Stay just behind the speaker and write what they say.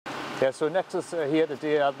Yeah, so Nexus are here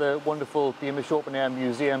today at the wonderful Beamish Open Air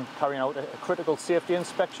Museum, carrying out a critical safety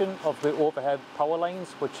inspection of the overhead power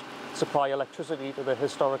lines which supply electricity to the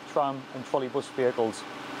historic tram and trolleybus vehicles.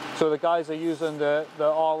 So the guys are using the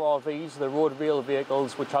RRVs, the road rail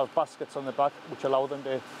vehicles, which have baskets on the back which allow them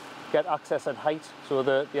to get access at height. So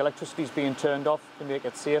the electricity is being turned off to make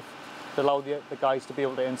it safe, to allow the guys to be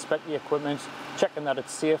able to inspect the equipment, checking that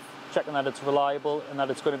it's safe, checking that it's reliable and that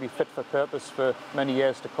it's going to be fit for purpose for many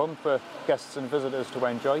years to come for guests and visitors to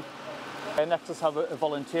enjoy. Nexus have a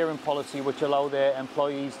volunteering policy which allow their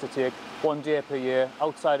employees to take 1 day per year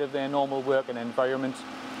outside of their normal working environment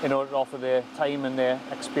in order to offer their time and their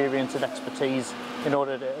experience and expertise in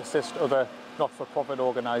order to assist other not-for-profit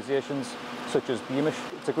organisations such as Beamish.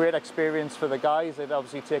 It's a great experience for the guys. It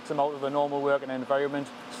obviously takes them out of the normal working environment,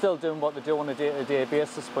 still doing what they do on a day-to-day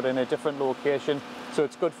basis but in a different location. So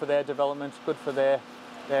it's good for their development, good for their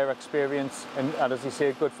experience, and as you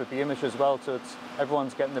say, good for Beamish as well. So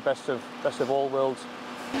everyone's getting the best of all worlds.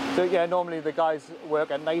 So yeah, normally the guys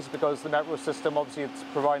work at night because the metro system obviously it's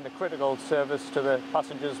providing a critical service to the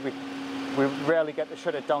passengers. We rarely get to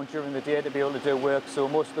shut it down during the day to be able to do work, so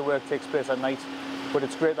most of the work takes place at night. But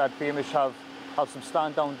it's great that Beamish have some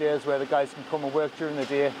stand-down days where the guys can come and work during the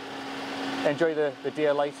day, enjoy the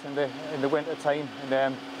daylight in the winter time,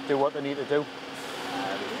 and do what they need to do.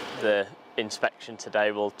 The inspection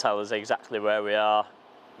today will tell us exactly where we are,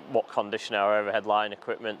 what condition our overhead line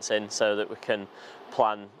equipment's in, so that we can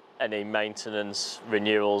plan any maintenance,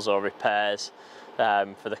 renewals or repairs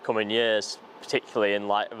for the coming years, particularly in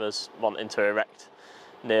light of us wanting to erect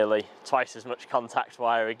nearly twice as much contact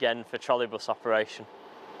wire again for trolleybus operation.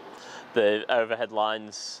 The overhead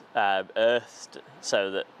line's earthed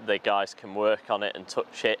so that the guys can work on it and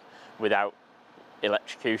touch it without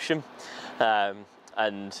electrocution,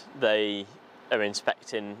 and they are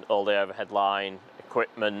inspecting all the overhead line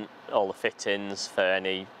equipment, all the fittings for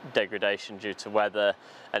any degradation due to weather,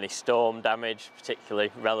 any storm damage, particularly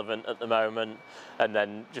relevant at the moment, and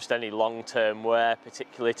then just any long-term wear,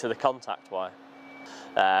 particularly to the contact wire.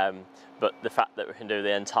 But the fact that we can do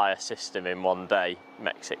the entire system in 1 day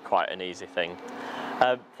makes it quite an easy thing.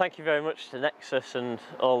 Thank you very much to Nexus and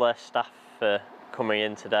all their staff for coming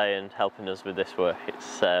in today and helping us with this work.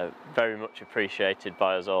 It's very much appreciated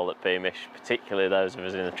by us all at Beamish, particularly those of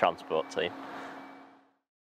us in the transport team.